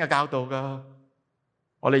聖經嘅教導㗎，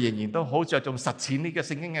我哋仍然都好着重實踐呢個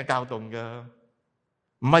聖經嘅教導㗎，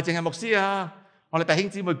唔係淨係牧師啊，我哋弟兄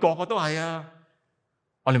姊妹個個都係啊，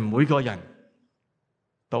我哋每個人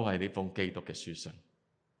都係呢封基督嘅書信，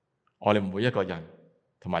我哋每一個人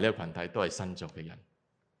同埋呢個群體都係新造嘅人。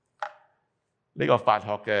呢個法學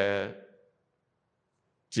嘅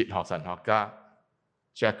哲學神學家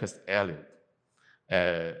Jacques Ellul，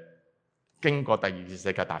經過第二次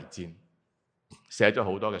世界大戰，寫咗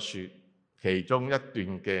好多嘅書，其中一段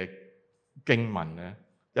嘅經文咧，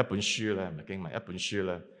一本書咧，唔係經文，一本書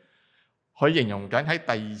咧，佢形容緊喺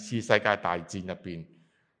第二次世界大戰入邊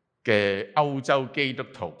嘅歐洲基督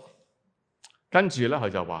徒，跟住咧佢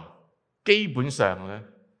就話，基本上咧，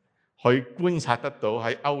佢觀察得到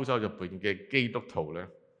喺歐洲入邊嘅基督徒咧，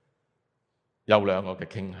有兩個嘅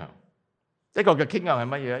傾向。一個嘅傾向係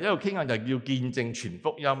乜嘢？一個傾向就係要見證全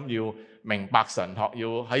福音，要明白神學，要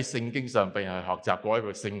喺聖經上邊去學習過一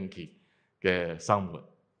個聖潔嘅生活，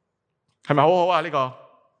係咪好好啊？呢個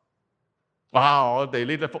哇！我哋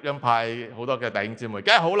呢啲福音派好多嘅弟兄姊妹，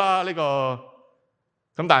梗係好啦呢個。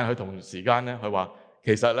咁但係佢同時間咧，佢話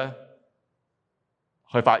其實咧，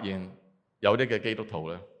佢發現有啲嘅基督徒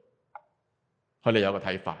咧，佢哋有個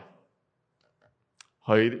睇法，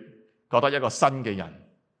佢覺得一個新嘅人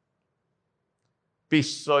必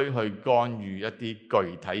須去干預一啲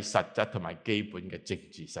具體實質同埋基本嘅政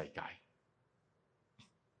治世界。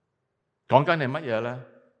講緊係乜嘢咧？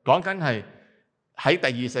講緊係喺第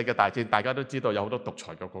二次世界大戰，大家都知道有好多獨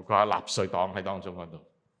裁嘅國家，納粹黨喺當中嗰度。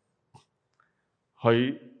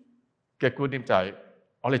佢嘅觀點就係：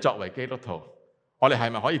我哋作為基督徒，我哋係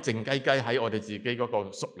咪可以靜雞雞喺我哋自己嗰個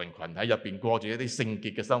屬靈群體入邊過住一啲聖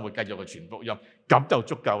潔嘅生活，繼續去傳福音，咁就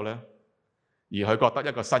足夠咧？而佢覺得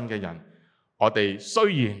一個新嘅人，我哋雖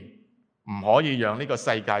然唔可以讓呢個世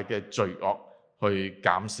界嘅罪惡去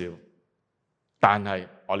減少，但係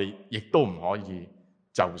我哋亦都唔可以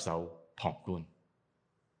袖手旁觀。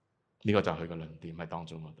呢個就係佢嘅論點喺當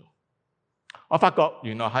中嗰度。我發覺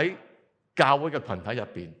原來喺教會嘅群體入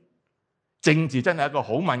邊，政治真係一個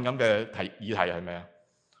好敏感嘅議題，係咪啊？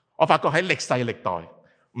我發覺喺歷世歷代，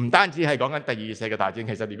唔單止係講緊第二次世界大戰，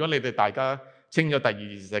其實如果你哋大家清咗第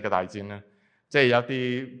二次世界大戰咧，即係有啲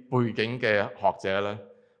背景嘅學者咧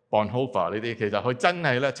Bonhoeffer 呢啲，其實佢真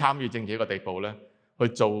係咧參與政治一個地步咧，去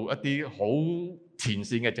做一啲好前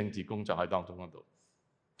線嘅政治工作喺當中嗰度。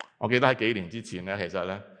我記得喺幾年之前咧，其實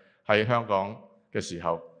咧喺香港嘅時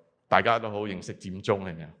候，大家都好認識佔中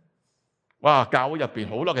係咪啊？哇！教會入邊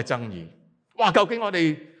好多嘅爭議。哇！究竟我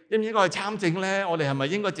哋應唔應該去參政咧？我哋係咪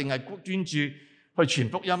應該淨係專注去傳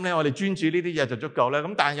福音咧？我哋專注呢啲嘢就足夠咧？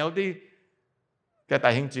咁但係有啲嘅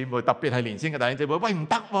弟兄姊妹，特別係年輕嘅弟兄姊妹，喂，唔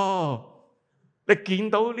得喎！你見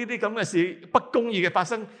到呢啲咁嘅事不公義嘅發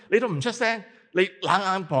生，你都唔出聲，你冷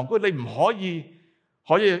眼旁觀，你唔可以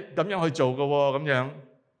咁樣去做嘅喎，咁樣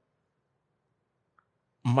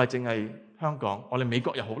唔係淨係香港，我哋美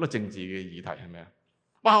國有好多政治嘅議題，係咪啊？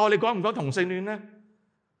哇！我哋講唔講同性戀咧？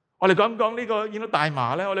我哋講唔講呢個見到大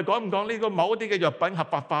麻咧？我哋講唔講呢個某一啲嘅藥品合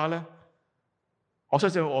法化咧？我相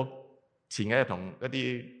信我前幾日同一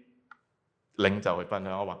啲領袖去分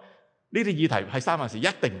享，我話呢啲議題喺三藩市一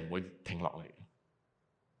定唔會停落嚟。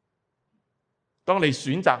當你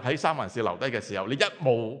選擇喺三藩市留低嘅時候，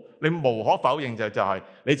你無可否認就係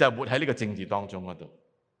你就活喺呢個政治當中嗰度。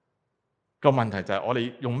個問題就係我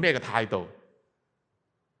哋用咩嘅態度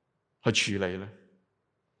去處理咧？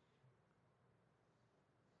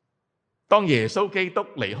當耶穌基督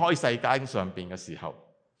離開世界上邊嘅時候，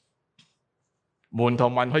門徒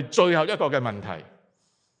問佢最後一個嘅問題，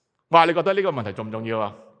話你覺得呢個問題重唔重要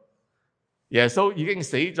啊？耶穌已經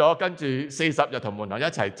死咗，跟住40日同門徒一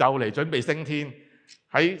齊就嚟準備升天，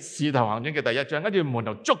喺使徒行傳嘅第1章，跟住門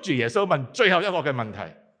徒捉住耶穌問最後一個嘅問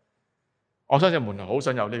題。我相信門徒好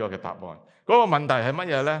想有呢個嘅答案。嗰個問題係乜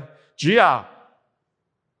嘢呢？主啊，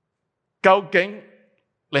究竟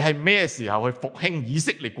你係咩時候去復興以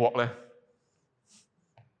色列國呢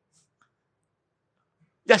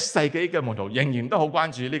？1世紀嘅門徒仍然都好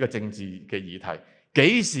關注呢個政治嘅議題，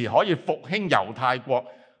幾時可以復興猶太國、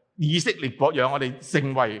以色列國，讓我哋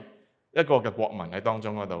成為一個嘅國民喺當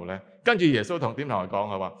中嗰度呢？跟住耶穌點同佢講？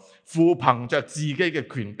佢話父憑着自己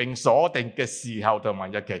嘅權柄所定嘅時候同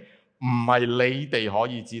埋日期，唔係你哋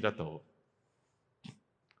可以知得到。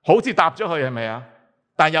好似答咗佢係咪啊？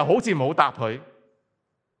但又好似冇答佢。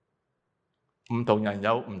唔同人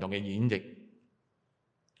有唔同嘅演繹，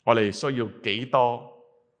我哋需要幾多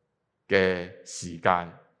嘅時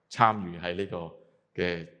間參與喺呢個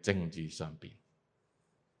嘅政治上邊？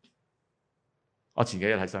我前幾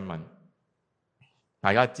日睇新聞，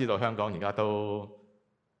大家知道香港而家都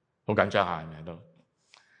好緊張下，係咪都？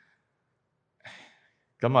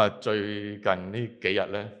咁啊，最近呢幾日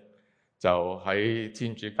咧，就喺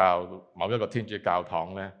天主教某一個天主教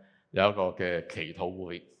堂咧，有一個嘅祈禱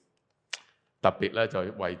會，特別咧就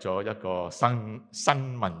為咗一個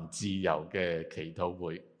新聞自由嘅祈禱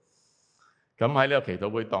會。咁喺呢個祈禱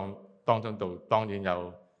會當中度，當然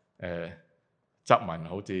有側文，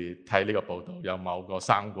好似睇呢個報道，有某個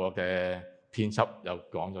生果嘅編輯又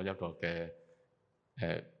講咗一個嘅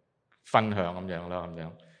分享咁樣啦，咁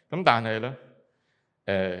樣。咁但係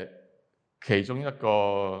咧，其中一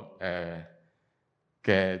個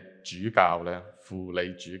嘅主教咧，輔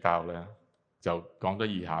理主教咧，就講咗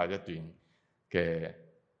以下一段嘅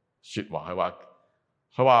説話，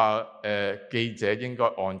佢話記者應該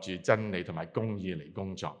按住真理同埋公義嚟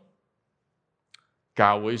工作，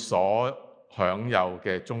教會所享有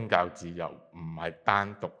嘅宗教自由唔係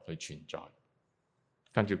單獨去存在。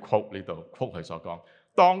跟住 quote 呢度 quote 佢所講，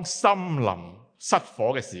當森林失火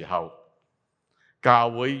嘅時候，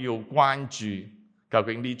教會要關注究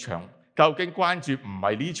竟關注唔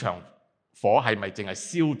係呢場火係咪淨係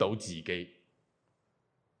燒到自己？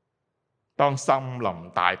當森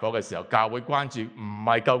林大火嘅時候，教會關注唔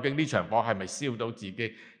係究竟呢場火係咪燒到自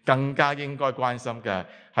己，更加應該關心嘅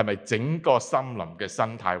係咪整個森林嘅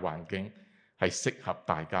生態環境係適合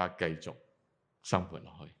大家繼續生活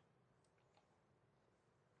落去。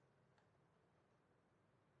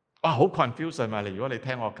哇，好 confusing 嘛！如果你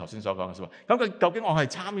聽我頭先所講嘅說話，咁究竟我係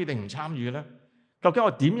參與定唔參與呢？究竟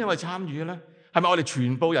我點樣去參與呢？係咪我哋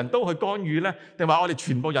全部人都去干預呢？定話我哋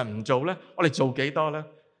全部人唔做呢？我哋做幾多呢？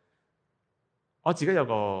我自己有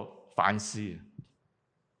個反思，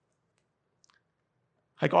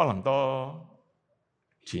喺哥林多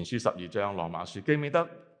前書12章、羅馬書，記唔記得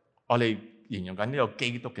我哋形容緊呢個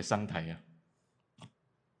基督嘅身體啊？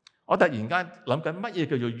我突然間諗緊乜嘢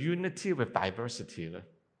叫做 unity with diversity 咧？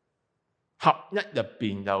合一入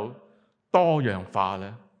邊有多樣化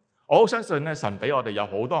咧？我好相信咧，神俾我哋有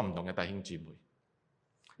好多唔同嘅弟兄姊妹，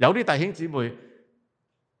有啲弟兄姊妹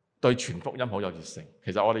對傳福音好有熱誠。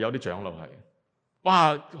其實我哋有啲長老係，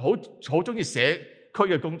哇，好中意社區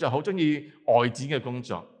嘅工作，好中意外展嘅工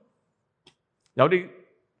作。有啲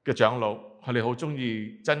嘅長老，佢哋好中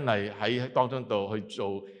意真係喺當中度去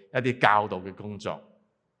做一啲教導嘅工作，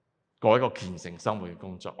過一個虔誠生活嘅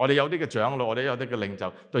工作。我哋有啲嘅長老，我哋有啲嘅領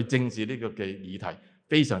袖，對政治呢個嘅議題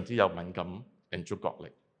非常之有敏感同觸覺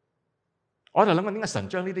力。我就諗緊點解神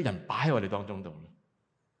將呢啲人擺喺我哋當中度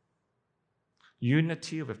咧？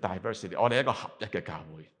 Unity with diversity， 我哋係一個合一嘅教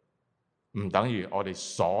會，唔等於我哋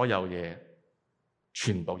所有嘢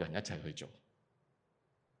全部人一齊去做。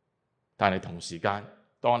但係同時間，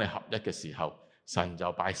當你合一嘅時候，神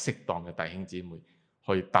就擺適當嘅弟兄姊妹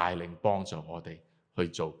去帶領幫助我哋去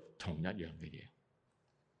做同一樣嘅嘢。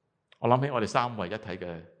我諗起我哋三位一體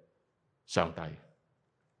嘅上帝，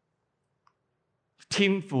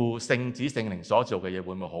天父、聖子、聖靈所做嘅嘢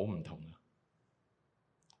會唔會好唔同啊？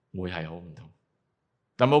會係好唔同。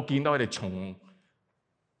有冇見到佢哋從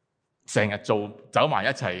成日走埋一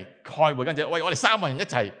齊開會，跟住喂，我哋三個人一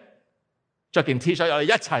齊着件 T 恤，我哋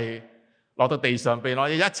一齊落到地上邊，我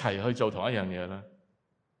哋一齊去做同一樣嘢咧？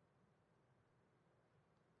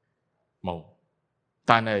冇。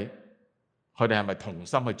但係佢哋係咪同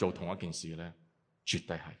心去做同一件事咧？絕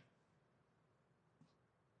對係。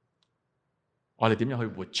我哋點樣去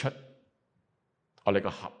活出我哋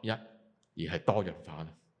個合一，而係多樣化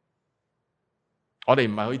咧？我哋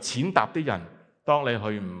唔係去踐踏啲人，當你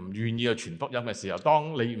去唔願意去傳福音嘅時候，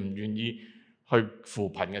當你唔願意去扶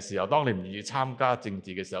貧嘅時候，當你唔願意參加政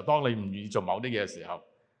治嘅時候，當你唔願意做某啲嘢嘅時候，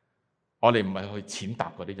我哋唔係去踐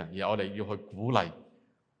踏嗰啲人，而我哋要去鼓勵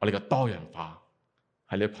我哋嘅多元化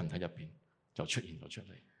喺呢個群體入邊就出現咗出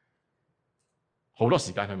嚟。好多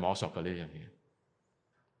時間去摸索嘅呢樣嘢，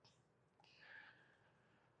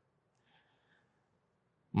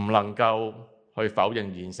唔能夠去否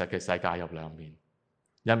認現實嘅世界有兩面，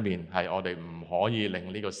一面係我哋唔可以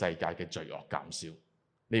令呢個世界嘅罪惡減少，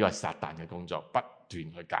呢個係撒旦嘅工作，不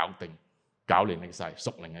斷去搞亂呢個世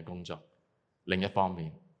屬靈嘅工作。另一方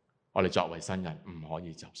面，我哋作為新人唔可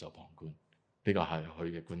以袖手旁觀，呢個係佢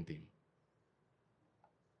嘅觀點。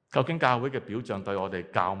究竟教會嘅表象對我哋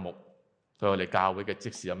教牧，對我哋教會嘅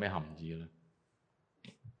職事有咩含義呢？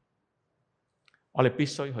我哋必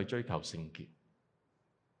須去追求聖潔。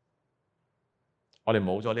我哋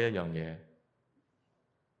冇咗呢一樣嘢，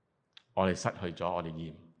我哋失去咗我哋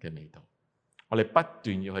鹽嘅味道。我哋不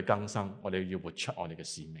斷要去更新，我哋要活出我哋嘅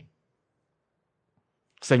使命。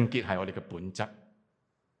聖潔係我哋嘅本質，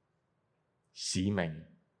使命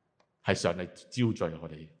係上帝招聚我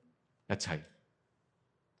哋一切。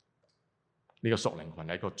呢個屬靈群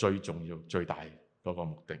係一個最重要、最大嗰個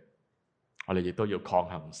目的。我哋亦都要抗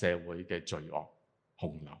衡社會嘅罪惡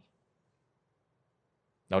洪流。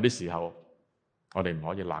有啲時候，我哋唔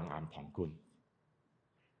可以冷眼旁觀。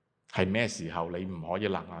係咩時候你唔可以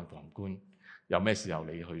冷眼旁觀？有咩時候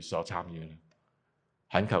你去所參與呢？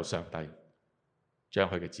懇求上帝將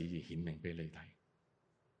佢嘅旨意顯明俾你睇，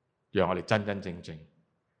讓我哋真真正正，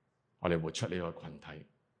我哋活出呢個群體。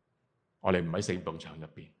我哋唔喺四埲牆入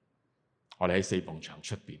邊，我哋喺四埲牆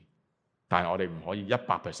出邊。但係我哋唔可以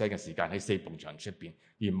100% 嘅時間喺四埲牆出邊，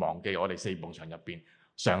而忘記我哋四埲牆入邊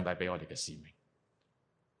上帝俾我哋嘅使命。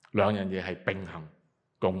兩樣嘢係並行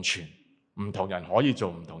共存，唔同人可以做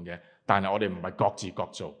唔同嘢，但係我哋唔係各自各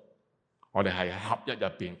做，我哋係合一入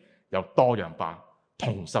邊有多樣化，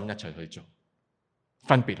同心一齊去做。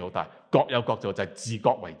分別好大，各有各做就係自覺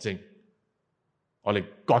為正。我哋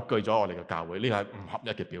割據咗我哋嘅教會，呢個係唔合一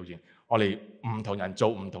嘅表現。我哋唔同人做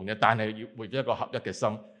唔同嘢，但係要活一個合一嘅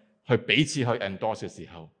心，去彼此去 endorse 嘅時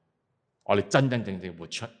候，我哋真真正正活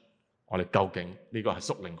出我哋究竟呢個係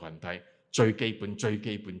屬靈群體最基本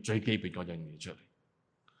嗰樣嘢出嚟，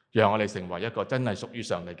讓我哋成為一個真係屬於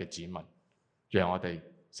上帝嘅子民，讓我哋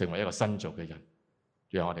成為一個新造嘅人，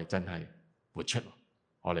讓我哋真係活出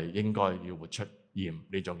我哋應該要活出鹽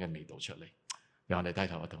呢種嘅味道出嚟。讓我哋低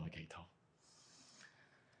頭一同去祈禱。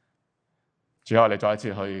主啊，我哋再一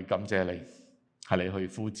次去感謝你，係你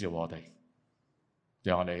去呼召我哋，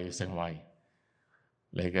讓我哋成為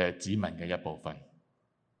你嘅子民嘅一部分，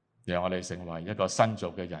讓我哋成為一個新造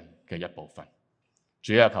嘅人嘅一部分。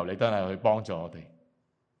主啊，求你真係去幫助我哋。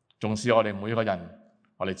縱使我哋每一個人，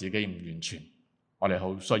我哋自己唔完全，我哋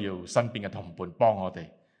好需要身邊嘅同伴幫我哋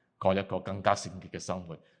過一個更加聖潔嘅生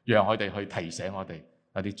活，讓我哋去提醒我哋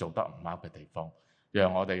一啲做得唔啱嘅地方，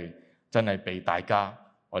讓我哋真係被大家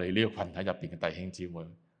我哋呢個群體入邊嘅弟兄姊妹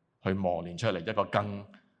去磨練出嚟一個更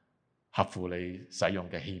合乎你使用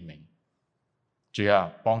嘅器皿。主啊，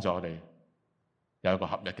幫助我哋有一個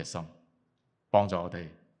合一嘅心，幫助我哋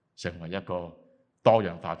成為一個多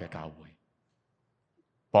樣化嘅教會，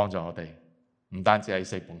幫助我哋唔單止喺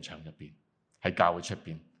四埲牆入邊，喺教會出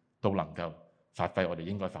邊都能夠發揮我哋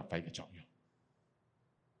應該發揮嘅作用。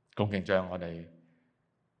恭敬將我哋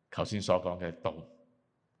頭先所講嘅道，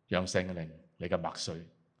讓聖靈你嘅墨水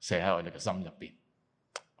寫喺我哋嘅心入邊，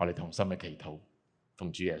我哋同心嘅祈禱，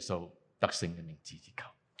奉主耶穌得勝嘅名字而求。